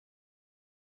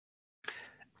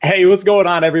Hey, what's going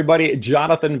on, everybody?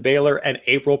 Jonathan Bailor and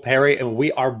April Perry, and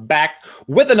we are back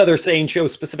with another SANE show,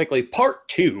 specifically part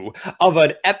two of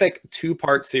an epic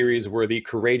two-part series where the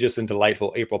courageous and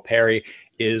delightful April Perry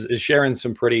is sharing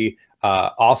some pretty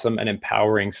awesome and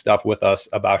empowering stuff with us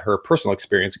about her personal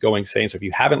experience going SANE. So if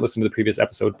you haven't listened to the previous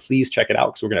episode, please check it out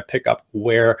because we're going to pick up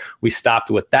where we stopped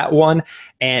with that one.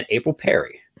 And April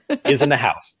Perry is in the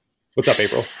house. What's up,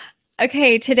 April?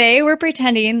 Okay, today we're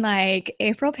pretending like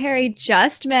April Perry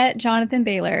just met Jonathan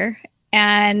Bailor,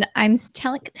 and I'm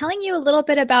telling you a little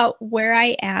bit about where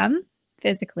I am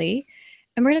physically.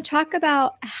 And we're going to talk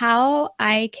about how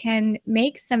I can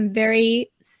make some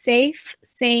very safe,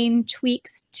 sane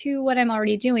tweaks to what I'm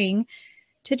already doing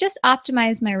to just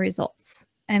optimize my results.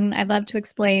 And I'd love to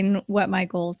explain what my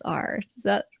goals are. Does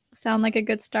that sound like a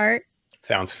good start?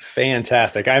 Sounds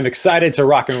fantastic. I'm excited to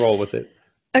rock and roll with it.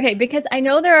 Okay, because I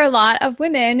know there are a lot of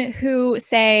women who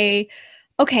say,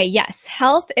 okay, yes,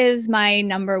 health is my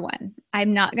number one.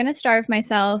 I'm not going to starve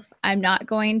myself. I'm not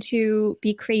going to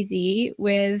be crazy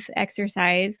with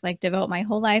exercise, like devote my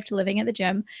whole life to living at the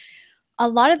gym. A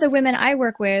lot of the women I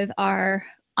work with are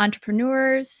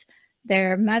entrepreneurs,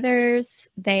 they're mothers,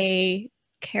 they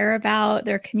care about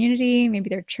their community, maybe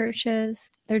their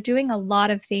churches. They're doing a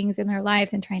lot of things in their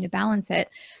lives and trying to balance it.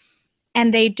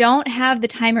 And they don't have the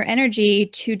time or energy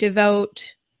to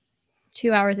devote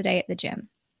 2 hours a day at the gym.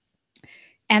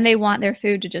 And they want their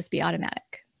food to just be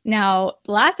automatic. Now,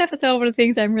 the last episode, one of the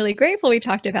things I'm really grateful we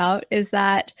talked about is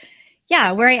that,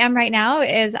 yeah, where I am right now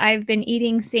is I've been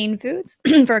eating sane foods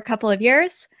for a couple of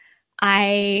years.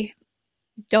 I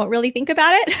don't really think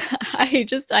about it.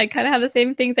 I kind of have the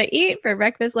same things I eat for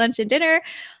breakfast, lunch, and dinner.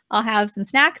 I'll have some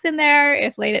snacks in there.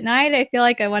 If late at night I feel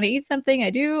like I want to eat something, I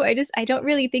do. I don't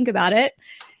really think about it.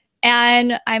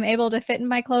 And I'm able to fit in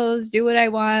my clothes, do what I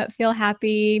want, feel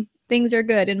happy. Things are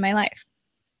good in my life.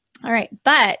 All right.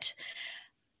 But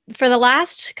for the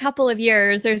last couple of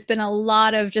years, there's been a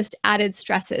lot of just added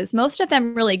stresses, most of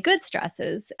them really good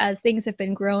stresses, as things have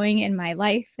been growing in my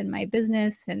life and my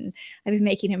business, and I've been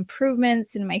making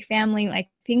improvements in my family. Like,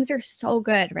 things are so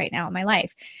good right now in my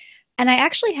life. And I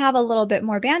actually have a little bit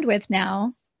more bandwidth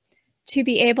now to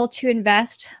be able to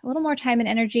invest a little more time and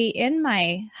energy in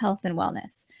my health and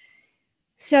wellness.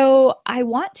 So I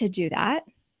want to do that,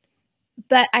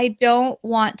 but I don't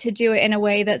want to do it in a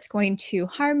way that's going to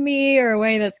harm me or a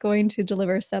way that's going to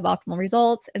deliver suboptimal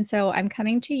results. And so I'm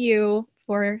coming to you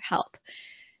for help.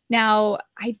 Now,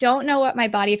 I don't know what my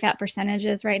body fat percentage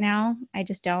is right now. I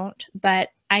just don't, but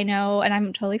I know, and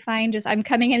I'm totally fine. I'm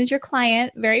coming in as your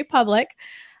client, very public.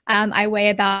 I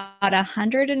weigh about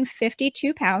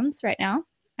 152 pounds right now.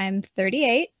 I'm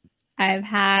 38. I've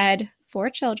had 4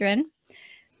 children.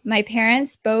 My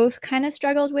parents both kind of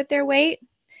struggled with their weight.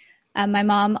 My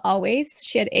mom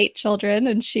she had 8 children,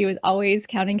 and she was always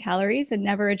counting calories and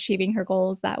never achieving her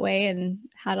goals that way, and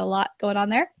had a lot going on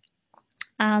there.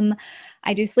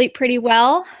 I do sleep pretty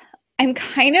well. I'm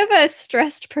kind of a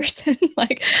stressed person,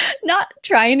 like, not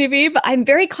trying to be, but I'm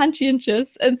very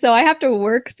conscientious. And so I have to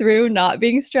work through not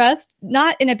being stressed,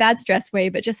 not in a bad stress way,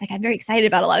 but just like I'm very excited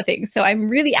about a lot of things. So I'm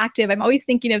really active. I'm always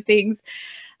thinking of things.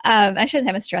 I shouldn't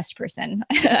have a stressed person.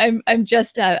 I'm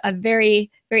just a very,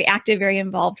 very active, very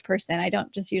involved person. I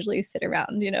don't just usually sit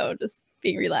around, just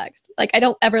being relaxed. Like, I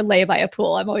don't ever lay by a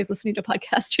pool. I'm always listening to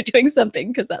podcasts or doing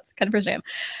something, because that's kind of person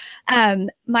I am.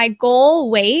 My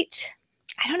goal weight,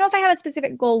 I don't know if I have a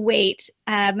specific goal weight.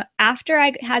 After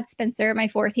I had Spencer, my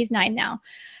fourth, he's 9 now,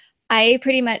 I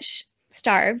pretty much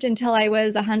starved until I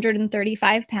was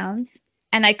 135 pounds.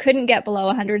 And I couldn't get below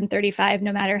 135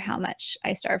 no matter how much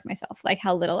I starved myself, like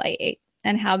how little I ate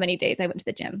and how many days I went to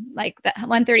the gym. Like, that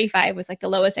 135 was like the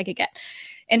lowest I could get.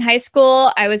 In high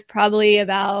school, I was probably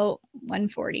about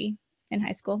 140 in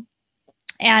high school,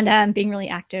 and being really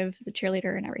active as a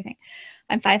cheerleader and everything.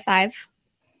 I'm 5'5",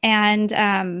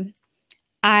 and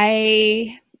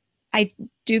I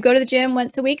do go to the gym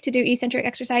once a week to do eccentric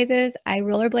exercises. I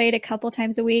rollerblade a couple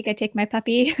times a week. I take my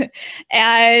puppy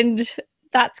and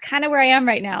that's kind of where I am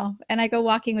right now. And I go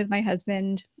walking with my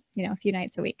husband, a few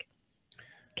nights a week.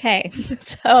 Okay.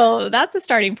 So that's a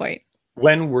starting point.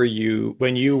 When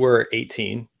you were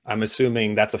 18, I'm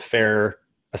assuming that's a fair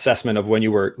assessment of when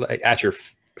you were like at your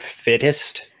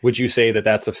fittest. Would you say that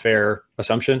that's a fair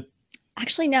assumption?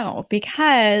 Actually, no,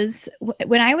 because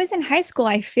when I was in high school,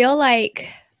 I feel like,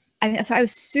 so I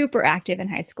was super active in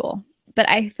high school, but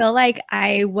I feel like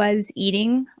I was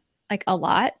eating like a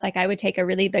lot. Like, I would take a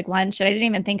really big lunch and I didn't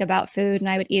even think about food, and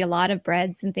I would eat a lot of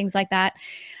breads and things like that.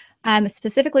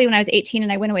 Specifically when I was 18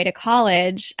 and I went away to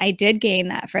college, I did gain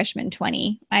that freshman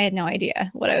 20. I had no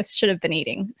idea what I should have been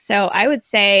eating. So I would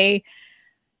say,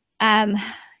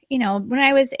 when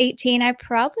I was 18, I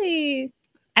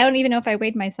don't even know if I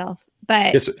weighed myself,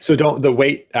 but Yes, so the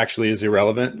weight actually is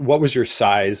irrelevant. What was your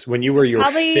size when you were your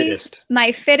probably fittest?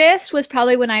 my fittest was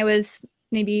probably when I was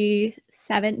maybe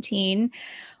 17.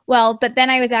 Well, but then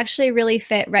I was actually really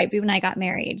fit right when I got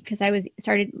married because I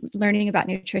started learning about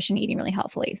nutrition, eating really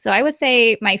healthfully. So I would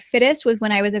say my fittest was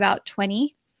when I was about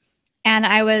 20, and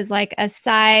I was like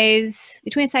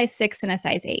between a size 6 and a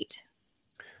size 8.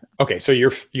 Okay, so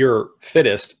your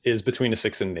fittest is between a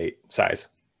 6 and an 8 size.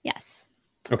 Yes.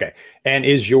 Okay. And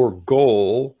is your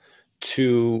goal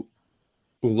to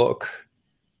look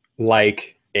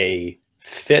like a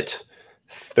fit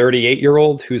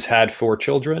 38-year-old who's had 4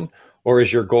 children, or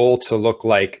is your goal to look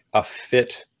like a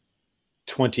fit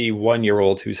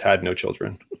 21-year-old who's had no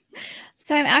children?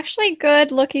 So I'm actually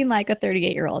good looking like a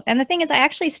 38-year-old. And the thing is, I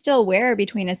actually still wear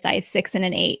between a size 6 and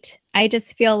an 8. I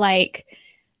just feel like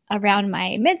around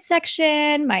my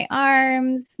midsection, my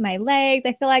arms, my legs,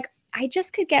 I feel like I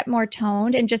just could get more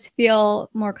toned and just feel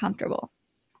more comfortable.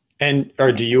 And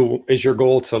is your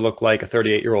goal to look like a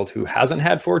 38-year-old who hasn't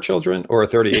had 4 children, or a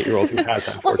 38-year-old who has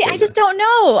had Well, four see, I children? just don't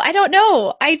know. I don't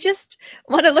know. I just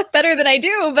want to look better than I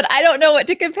do, but I don't know what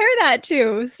to compare that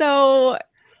to. So,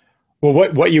 Well,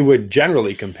 what you would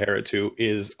generally compare it to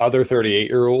is other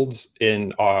 38-year-olds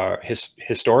in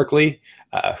historically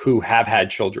who have had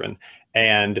children,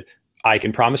 and I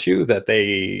can promise you that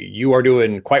you are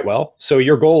doing quite well. So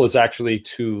your goal is actually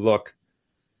to look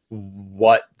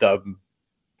what the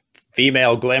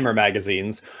female glamour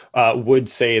magazines would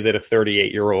say that a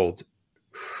 38-year-old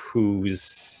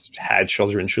who's had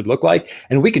children should look like,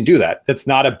 and we can do that. That's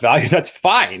not a value. That's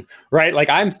fine, right? Like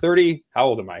I'm 30. How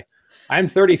old am I? I'm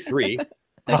 33.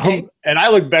 okay. And I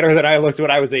look better than I looked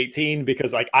when I was 18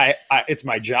 because like it's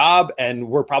my job, and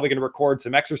we're probably going to record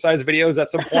some exercise videos at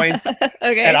some point.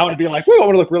 Okay. And I want to be like, whoa, I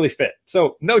want to look really fit.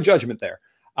 So no judgment there.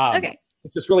 Okay.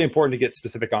 It's just really important to get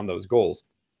specific on those goals.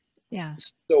 Yeah.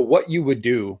 So what you would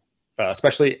do,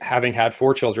 especially having had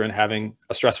 4 children, having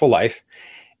a stressful life,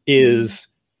 is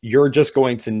you're just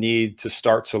going to need to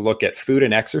start to look at food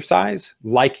and exercise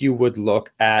like you would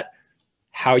look at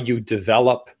how you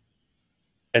develop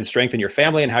and strengthen your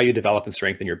family and how you develop and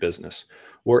strengthen your business,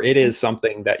 where it is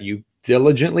something that you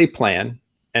diligently plan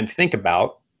and think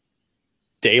about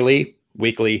daily,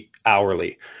 weekly,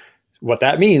 hourly. What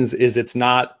that means is it's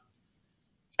not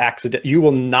accident. You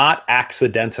will not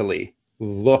accidentally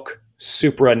look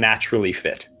supranaturally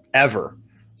fit ever.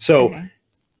 So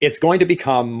it's going to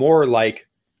become more like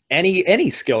any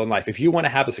skill in life. If you want to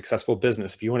have a successful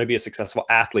business, if you want to be a successful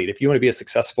athlete, if you want to be a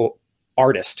successful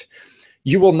artist,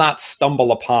 you will not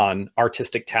stumble upon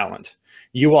artistic talent.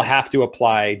 You will have to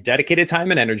apply dedicated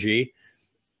time and energy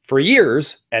for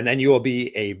years, and then you will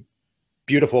be a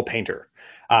beautiful painter.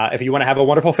 If you want to have a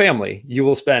wonderful family, you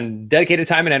will spend dedicated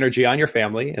time and energy on your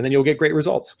family, and then you'll get great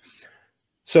results.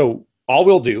 So all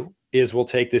we'll do is we'll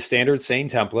take this standard SANE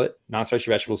template, non-starchy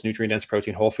vegetables, nutrient-dense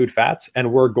protein, whole food fats,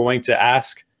 and we're going to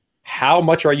ask, how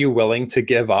much are you willing to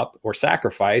give up or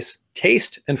sacrifice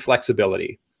taste and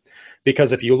flexibility?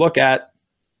 Because if you look at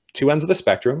two ends of the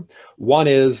spectrum, one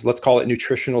is, let's call it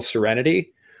nutritional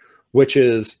serenity, which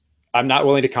is, I'm not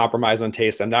willing to compromise on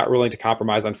taste. I'm not willing to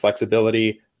compromise on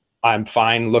flexibility. I'm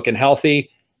fine looking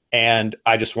healthy, and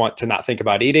I just want to not think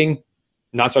about eating.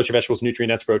 Non-starchy vegetables,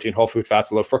 nutrient-dense protein, whole food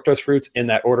fats, low fructose fruits, in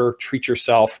that order. Treat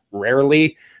yourself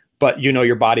rarely, but you know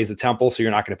your body's a temple, so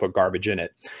you're not going to put garbage in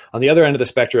it. On the other end of the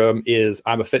spectrum is,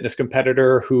 I'm a fitness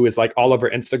competitor who is like all over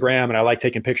Instagram, and I like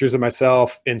taking pictures of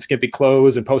myself in skimpy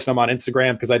clothes and posting them on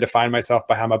Instagram because I define myself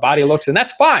by how my body looks, and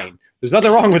that's fine. There's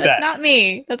nothing wrong with that. That's not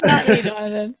me. That's not me,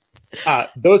 Jonathan.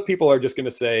 Those people are just going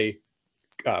to say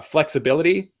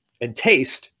flexibility and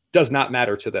taste does not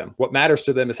matter to them. What matters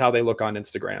to them is how they look on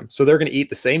Instagram. So they're going to eat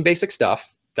the same basic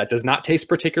stuff that does not taste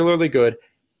particularly good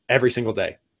every single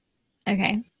day.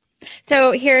 Okay.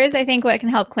 So here's, I think, what can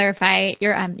help clarify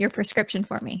your prescription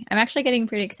for me. I'm actually getting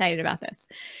pretty excited about this.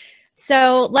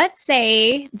 So let's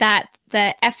say that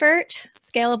the effort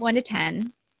scale of 1 to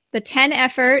 10, the 10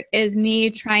 effort is me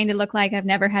trying to look like I've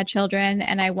never had children,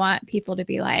 and I want people to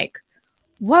be like,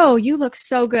 whoa, you look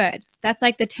so good. That's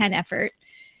like the 10 effort.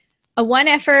 A 1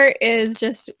 effort is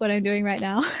just what I'm doing right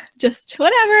now. Just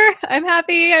whatever. I'm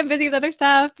happy. I'm busy with other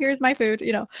stuff. Here's my food,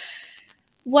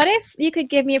 What if you could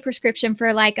give me a prescription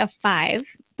for like a 5?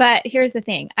 But here's the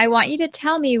thing. I want you to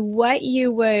tell me what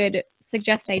you would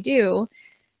suggest I do.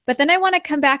 But then I want to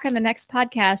come back on the next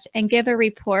podcast and give a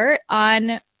report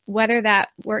on whether that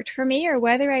worked for me or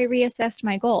whether I reassessed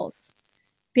my goals.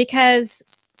 Because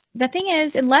the thing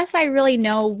is, unless I really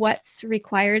know what's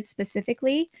required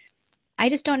specifically, I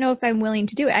just don't know if I'm willing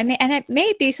to do it. And it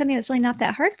may be something that's really not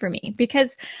that hard for me,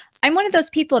 because I'm one of those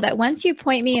people that once you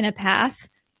point me in a path,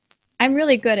 I'm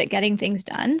really good at getting things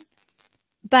done.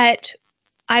 But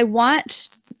I want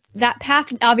that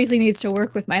path obviously needs to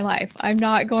work with my life. I'm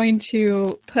not going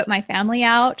to put my family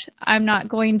out. I'm not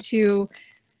going to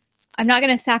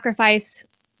sacrifice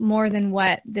more than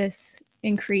what this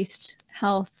increased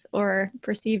health or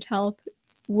perceived health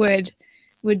would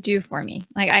do for me.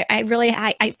 Like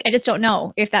I just don't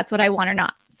know if that's what I want or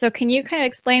not. So can you kind of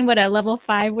explain what a level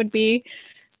 5 would be?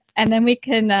 And then we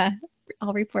can,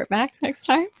 I'll report back next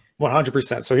time.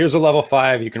 100%. So here's a level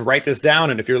 5. You can write this down.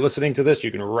 And if you're listening to this,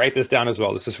 you can write this down as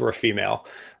well. This is for a female.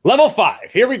 Level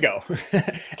 5. Here we go.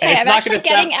 Okay, I'm actually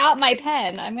getting out my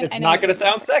pen. It's not going to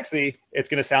sound sexy. It's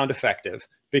going to sound effective,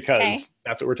 because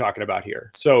that's what we're talking about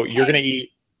here. So you're going to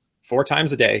eat 4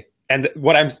 times a day. And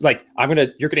what I'm like,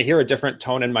 you're going to hear a different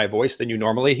tone in my voice than you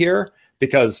normally hear,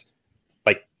 because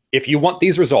like, if you want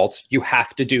these results, you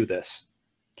have to do this.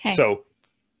 Okay. So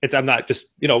I'm not just,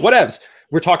 whatevs.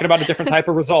 We're talking about a different type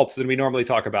of results than we normally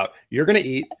talk about. You're going to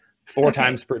eat 4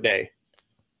 times per day.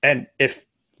 And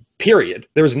period,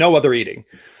 there's no other eating.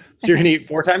 So you're going to eat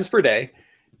 4 times per day,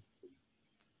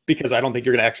 because I don't think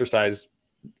you're going to exercise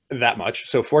that much.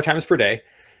 So 4 times per day.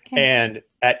 Okay. And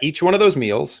at each one of those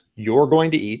meals, you're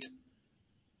going to eat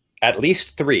at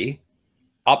least 3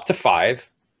 up to 5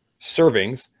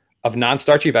 servings of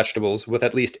non-starchy vegetables, with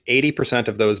at least 80%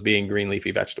 of those being green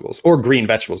leafy vegetables, or green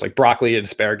vegetables like broccoli and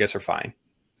asparagus are fine.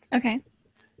 Okay.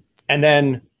 And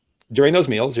then during those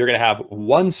meals, you're going to have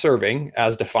 1 serving,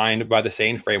 as defined by the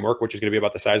SANE framework, which is going to be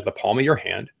about the size of the palm of your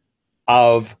hand,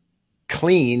 of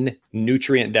clean,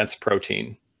 nutrient-dense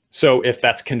protein. So if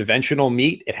that's conventional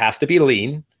meat, it has to be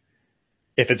lean.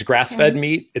 If it's grass-fed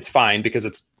meat, it's fine, because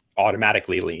it's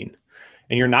automatically lean.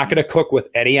 And you're not going to cook with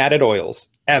any added oils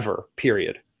ever,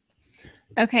 period.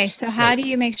 Okay, so how do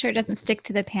you make sure it doesn't stick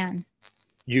to the pan?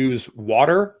 Use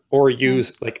water, or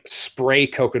use like spray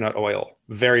coconut oil,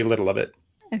 very little of it.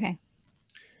 Okay.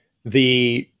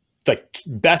 The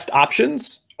best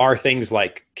options are things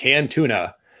like canned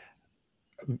tuna,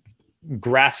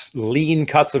 lean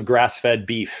cuts of grass-fed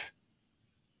beef.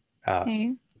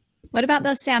 Okay. What about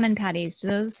those salmon patties?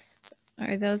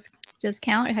 Are those just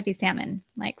count, or heavy salmon,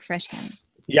 like fresh salmon?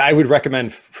 Yeah, I would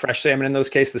recommend fresh salmon in those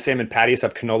cases. The salmon patties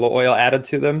have canola oil added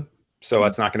to them, so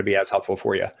that's not going to be as helpful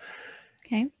for you.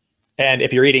 Okay. And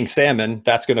if you're eating salmon,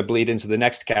 that's going to bleed into the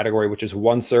next category, which is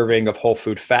 1 serving of whole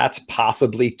food fats,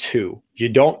 possibly 2.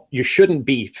 You shouldn't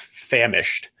be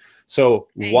famished. So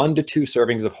 1 to 2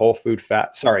 servings of whole food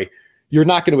fat. Sorry, you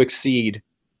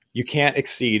can't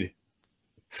exceed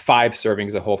 5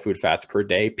 servings of whole food fats per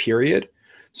day, period.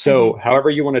 So however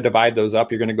you want to divide those up,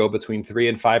 you're going to go between 3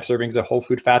 and 5 servings of whole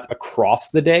food fats across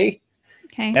the day.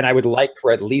 Okay. And I would like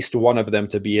for at least 1 of them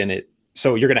to be in it.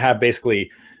 So you're going to have basically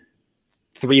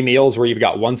 3 meals where you've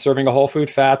got 1 serving of whole food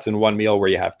fats, and 1 meal where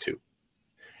you have 2.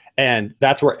 And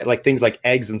that's where like things like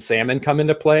eggs and salmon come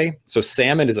into play. So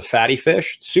salmon is a fatty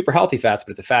fish, super healthy fats,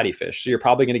 but it's a fatty fish. So you're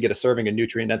probably going to get a serving of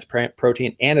nutrient-dense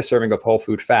protein and a serving of whole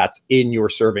food fats in your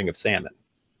serving of salmon.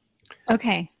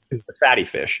 Okay. Is the fatty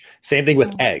fish. Same thing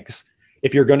with eggs.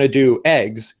 If you're going to do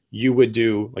eggs, you would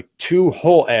do like 2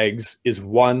 whole eggs is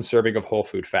 1 serving of whole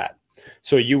food fat.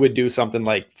 So you would do something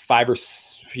like 5 or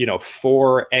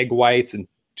 4 egg whites and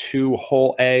 2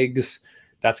 whole eggs.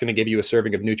 That's going to give you a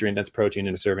serving of nutrient-dense protein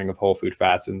and a serving of whole food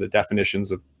fats. And the definitions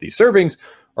of these servings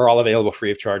are all available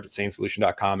free of charge at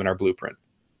sanesolution.com in our blueprint.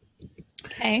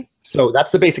 Okay. So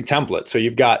that's the basic template. So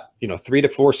you've got, 3 to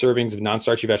 4 servings of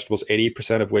non-starchy vegetables,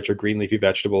 80% of which are green leafy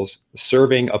vegetables, a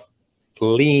serving of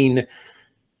lean,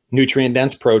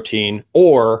 nutrient-dense protein,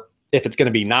 or if it's going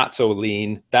to be not so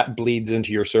lean, that bleeds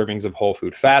into your servings of whole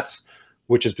food fats,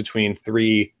 which is between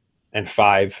 3 and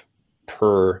 5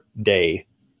 per day,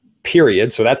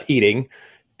 period. So that's eating.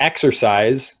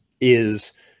 Exercise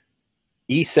is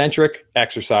eccentric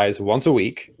exercise once a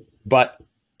week, but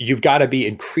you've got to be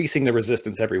increasing the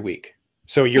resistance every week.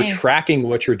 So you're tracking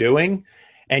what you're doing,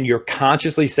 and you're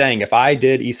consciously saying, if I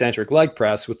did eccentric leg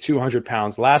press with 200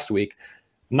 pounds last week,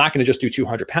 I'm not going to just do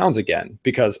 200 pounds again,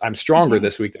 because I'm stronger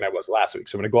this week than I was last week.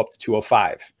 So I'm going to go up to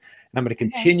 205, and I'm going to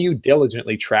continue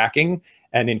diligently tracking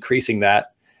and increasing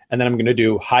that. And then I'm going to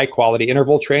do high quality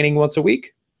interval training once a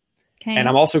week. And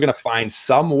I'm also going to find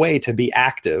some way to be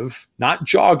active, not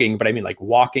jogging, but I mean like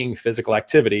walking, physical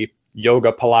activity,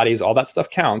 yoga, Pilates, all that stuff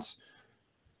counts,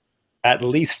 at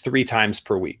least 3 times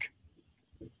per week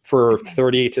for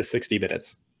 30 to 60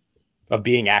 minutes of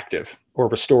being active or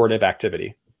restorative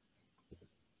activity.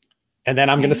 And then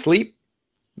I'm going to sleep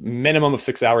minimum of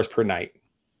 6 hours per night,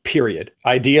 period.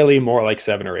 Ideally more like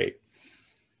 7 or 8.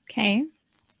 Okay.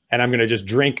 and I'm going to just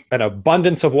drink an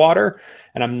abundance of water,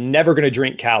 and I'm never going to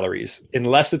drink calories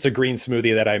unless it's a green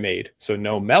smoothie that I made. So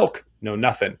no milk, no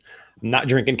nothing. I'm not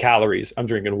drinking calories. I'm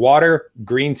drinking water,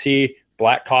 green tea,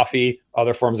 black coffee,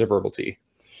 other forms of herbal tea.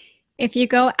 If you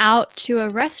go out to a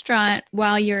restaurant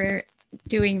while you're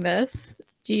doing this,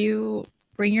 do you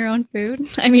bring your own food?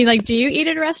 I mean, like, do you eat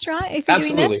at a restaurant if you're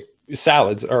doing Absolutely. this?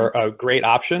 Salads are a great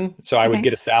option. So I would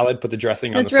get a salad, put the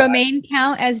dressing on the Does side. romaine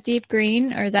count as deep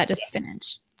green, or is that just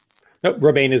spinach? Nope,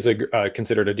 romaine is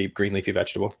considered a deep green leafy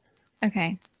vegetable.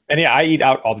 Okay. And yeah, I eat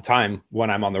out all the time when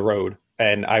I'm on the road,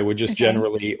 and I would just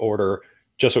generally order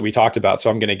just what we talked about. So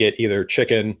I'm going to get either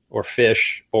chicken or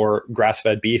fish or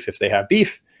grass-fed beef if they have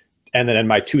beef. And then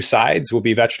my two sides will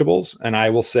be vegetables. And I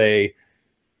will say,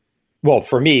 well,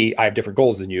 for me, I have different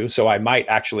goals than you. So I might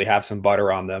actually have some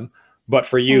butter on them. But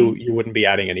for you, you wouldn't be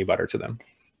adding any butter to them.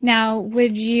 Now,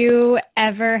 would you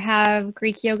ever have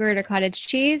Greek yogurt or cottage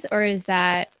cheese, or is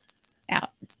that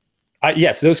out?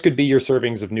 Yes, those could be your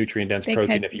servings of nutrient-dense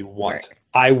protein if you want.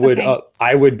 Work.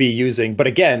 I would be using, but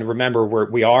again, remember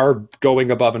we are going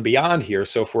above and beyond here.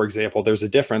 So for example, there's a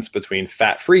difference between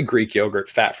fat-free Greek yogurt,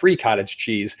 fat-free cottage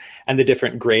cheese, and the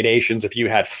different gradations. If you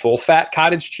had full-fat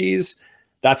cottage cheese,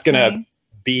 that's going to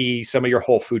be some of your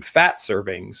whole food fat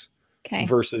servings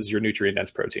versus your nutrient-dense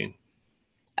protein.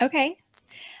 Okay.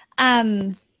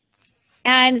 And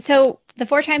so the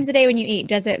 4 times a day when you eat,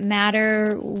 does it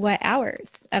matter what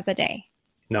hours of the day?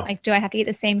 No. Like, do I have to eat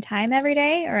the same time every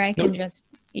day, or I can just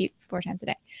eat 4 times a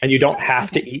day? And you don't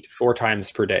have to eat 4 times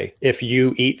per day. If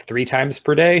you eat 3 times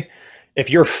per day, if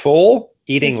you're full,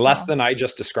 eating less than I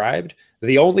just described,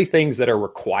 the only things that are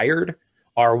required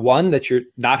are, one, that you're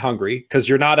not hungry because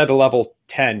you're not at a level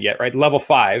 10 yet, right? Level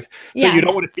 5. So you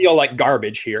don't want to feel like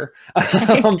garbage here.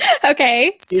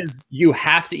 Is you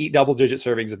have to eat double-digit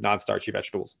servings of non-starchy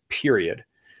vegetables, period.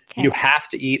 You have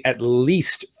to eat at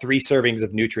least 3 servings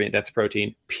of nutrient-dense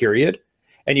protein, period.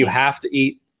 And you have to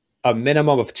eat a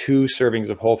minimum of 2 servings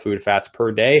of whole food fats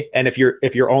per day. And if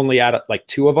you're only at like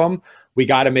 2 of them, we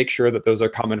got to make sure that those are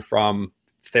coming from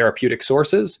therapeutic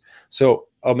sources. So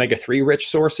omega-3 rich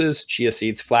sources, chia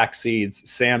seeds, flax seeds,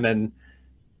 salmon,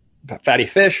 fatty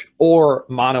fish, or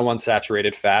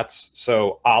monounsaturated fats.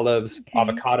 So olives,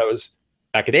 avocados,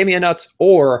 macadamia nuts,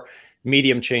 or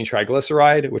medium chain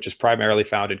triglyceride, which is primarily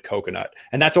found in coconut.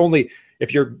 And that's only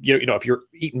if you're, if you're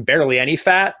eating barely any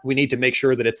fat, we need to make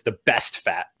sure that it's the best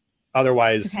fat.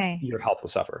 Otherwise, your health will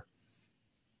suffer.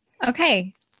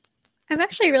 Okay. I'm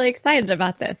actually really excited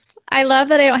about this. I love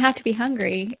that I don't have to be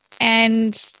hungry,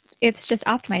 and it's just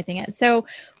optimizing it. So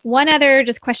one other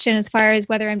just question as far as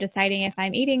whether I'm deciding if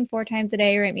I'm eating 4 times a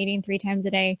day or I'm eating 3 times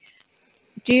a day.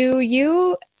 Do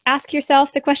you ask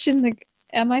yourself the question, like,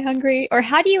 am I hungry? Or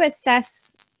how do you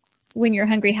assess when you're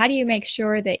hungry? How do you make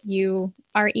sure that you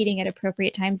are eating at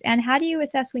appropriate times? And how do you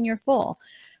assess when you're full?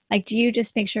 Like, do you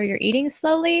just make sure you're eating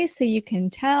slowly so you can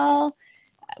tell?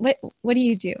 What do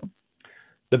you do?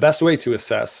 The best way to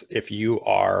assess if you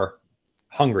are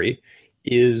hungry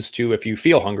is to, if you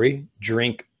feel hungry,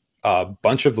 drink a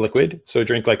bunch of liquid. So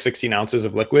drink like 16 ounces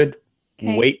of liquid,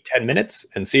 wait 10 minutes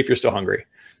and see if you're still hungry.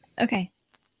 Okay.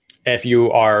 If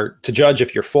you are to judge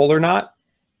if you're full or not,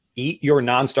 eat your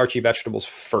non-starchy vegetables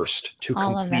first to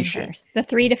completion. All of them first. The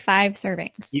 3 to 5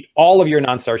 servings. Eat all of your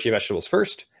non-starchy vegetables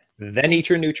first, then eat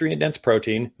your nutrient-dense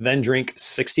protein, then drink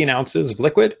 16 ounces of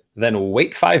liquid, then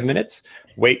wait 5 minutes,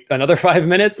 wait another 5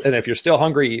 minutes, and if you're still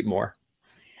hungry, eat more.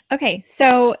 Okay,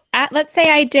 so let's say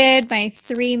I did my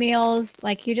 3 meals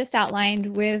like you just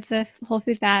outlined with the whole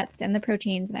food fats and the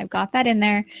proteins, and I've got that in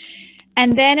there.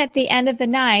 And then at the end of the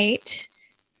night,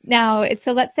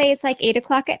 so let's say it's like 8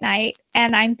 o'clock at night,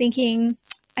 and I'm thinking,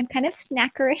 I'm kind of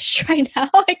snackerish right now.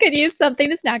 I could use something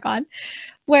to snack on.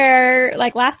 Where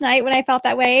like last night when I felt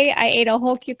that way, I ate a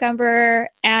whole cucumber,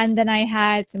 and then I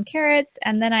had some carrots,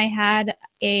 and then I had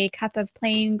a cup of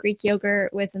plain Greek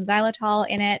yogurt with some xylitol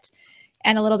in it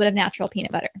and a little bit of natural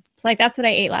peanut butter. So like that's what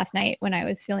I ate last night when I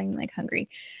was feeling like hungry.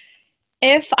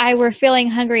 If I were feeling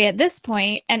hungry at this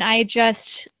point and I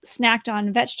just snacked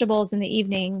on vegetables in the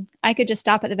evening, I could just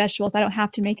stop at the vegetables. I don't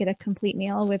have to make it a complete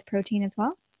meal with protein as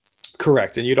well.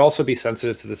 Correct. And you'd also be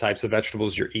sensitive to the types of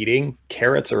vegetables you're eating.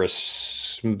 Carrots are a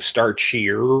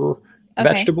starchier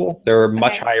vegetable. They're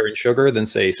much higher in sugar than,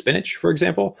 say, spinach, for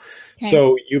example.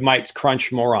 So you might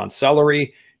crunch more on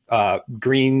celery.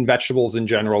 Green vegetables in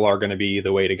general are going to be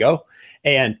the way to go.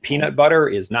 And peanut butter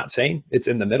is not sane. It's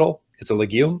in the middle. It's a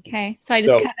legume. Okay. So I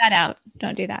just cut that out.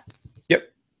 Don't do that.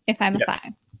 Yep. If I'm a 5.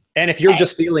 And if you're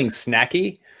just feeling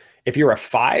snacky, if you're a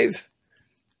 5,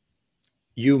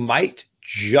 you might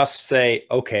just say,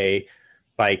 okay,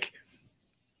 like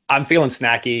I'm feeling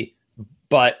snacky,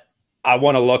 but I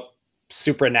want to look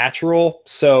supernatural.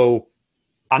 So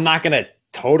I'm not going to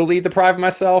totally deprive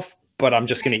myself, but I'm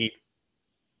just going to eat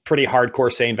pretty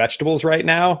hardcore sane vegetables right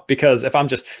now, because if I'm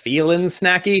just feeling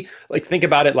snacky, like think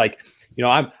about it, like, you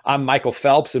know, I'm Michael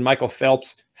Phelps, and Michael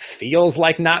Phelps feels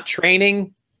like not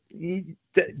training.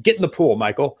 Get in the pool,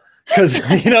 Michael, because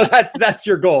you know that's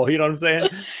your goal. You know what I'm saying?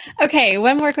 Okay,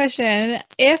 one more question.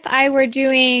 If I were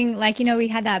doing, like, you know, we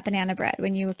had that banana bread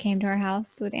when you came to our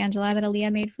house with Angela that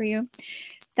Aaliyah made for you,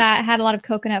 that had a lot of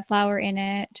coconut flour in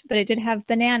it, but it did have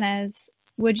bananas.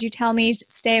 Would you tell me to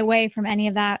stay away from any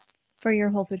of that for your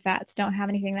whole food fats? Don't have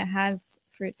anything that has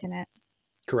fruits in it.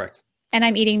 Correct. And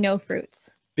I'm eating no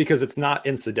fruits. Because it's not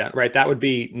incident, right? That would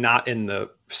be not in the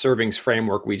servings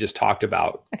framework we just talked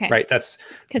about, Okay. right? That's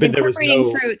because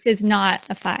incorporating fruits is not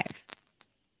a 5.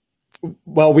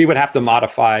 Well, we would have to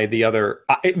modify the other.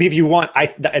 If you want,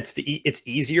 it's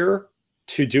easier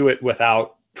to do it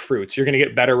without fruits. You're going to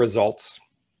get better results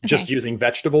just using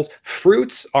vegetables.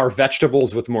 Fruits are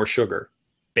vegetables with more sugar,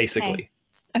 basically.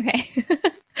 Okay.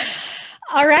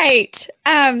 All right.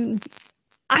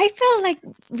 I feel like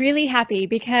really happy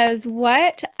because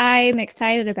what I'm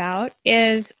excited about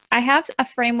is I have a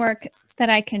framework that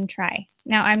I can try.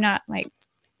 Now, I'm not like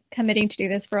committing to do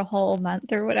this for a whole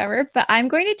month or whatever, but I'm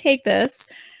going to take this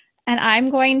and I'm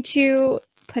going to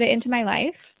put it into my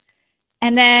life.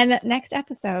 And then next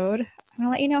episode, I'm going to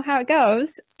let you know how it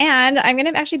goes. And I'm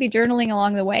going to actually be journaling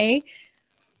along the way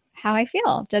how I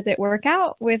feel. Does it work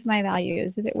out with my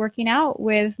values? Is it working out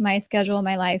with my schedule,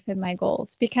 my life, and my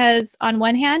goals? Because on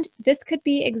one hand, this could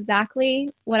be exactly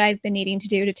what I've been needing to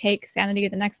do to take sanity to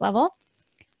the next level.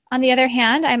 On the other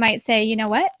hand, I might say, you know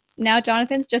what? Now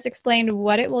Jonathan's just explained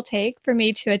what it will take for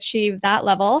me to achieve that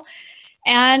level.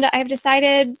 And I've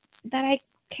decided that I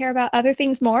care about other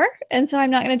things more. And so I'm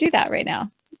not going to do that right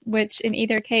now, which in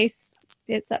either case,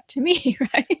 it's up to me,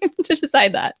 right? to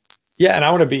decide that. Yeah, and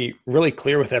I want to be really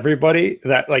clear with everybody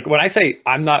that, like, when I say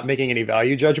I'm not making any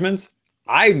value judgments,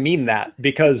 I mean that,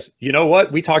 because you know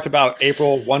what? We talked about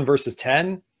April 1 versus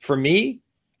 10. For me,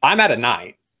 I'm at a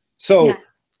 9. So yeah.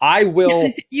 I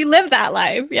will. You live that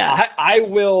life. Yeah. I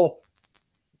will.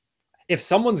 If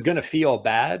someone's going to feel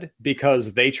bad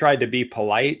because they tried to be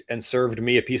polite and served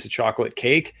me a piece of chocolate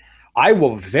cake, I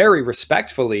will very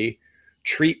respectfully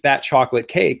treat that chocolate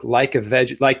cake like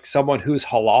like someone who's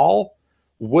halal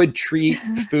would treat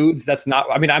foods that's not.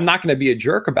 I mean, I'm not going to be a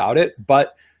jerk about it,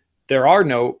 but there are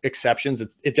no exceptions.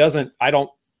 I don't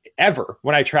ever,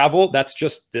 when I travel,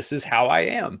 this is how I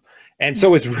am. And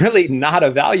so it's really not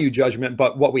a value judgment,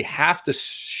 but what we have to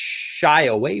shy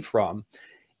away from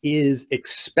is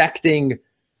expecting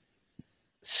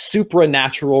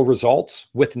supernatural results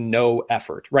with no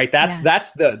effort, right? That's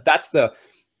the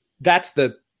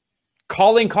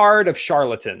calling card of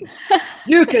charlatans.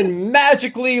 You can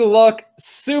magically look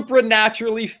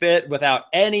supernaturally fit without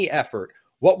any effort.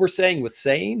 What we're saying with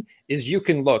SANE is you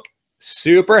can look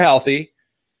super healthy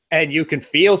and you can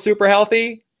feel super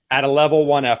healthy at a level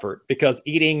 1 effort, because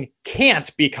eating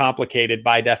can't be complicated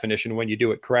by definition when you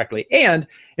do it correctly. And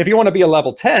if you want to be a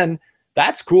level 10,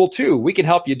 that's cool too. We can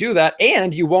help you do that,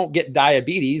 and you won't get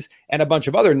diabetes and a bunch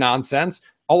of other nonsense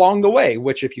along the way,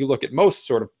 which if you look at most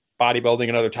sort of bodybuilding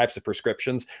and other types of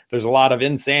prescriptions, there's a lot of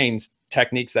insane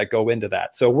techniques that go into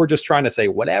that. So we're just trying to say,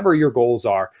 whatever your goals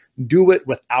are, do it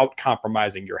without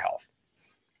compromising your health.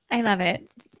 I love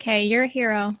it. Okay, you're a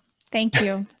hero. Thank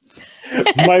you.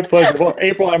 My pleasure. Well,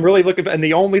 April, I'm really looking, and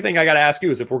the only thing I got to ask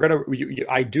you is, if we're going to,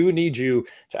 I do need you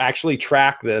to actually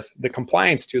track the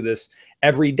compliance to this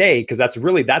every day, because that's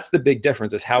the big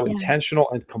difference, is how intentional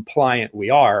and compliant we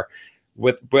are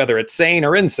with whether it's sane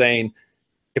or insane.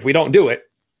 If we don't do it,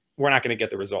 we're not going to get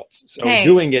the results. So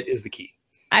doing it is the key.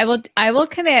 I will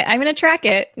commit. I'm going to track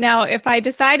it. Now, if I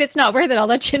decide it's not worth it, I'll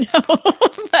let you know,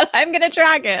 but I'm going to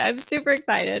track it. I'm super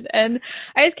excited. And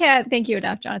I just can't thank you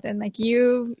enough, Jonathan. Like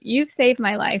you've saved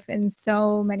my life in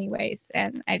so many ways.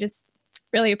 And I just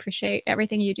really appreciate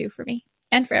everything you do for me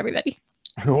and for everybody.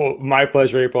 Well, my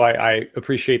pleasure, April. I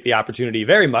appreciate the opportunity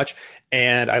very much.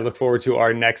 And I look forward to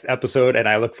our next episode, and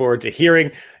I look forward to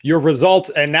hearing your results.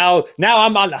 And now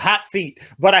I'm on the hot seat,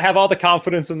 but I have all the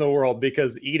confidence in the world,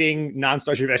 because eating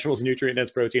non-starchy vegetables,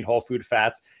 nutrient-dense protein, whole food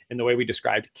fats in the way we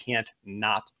described can't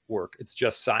not work. It's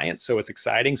just science. So it's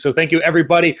exciting. So thank you,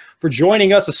 everybody, for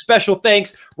joining us. A special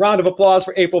thanks. Round of applause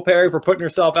for April Perry for putting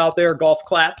herself out there. Golf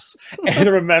claps. And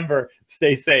remember,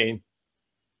 stay sane.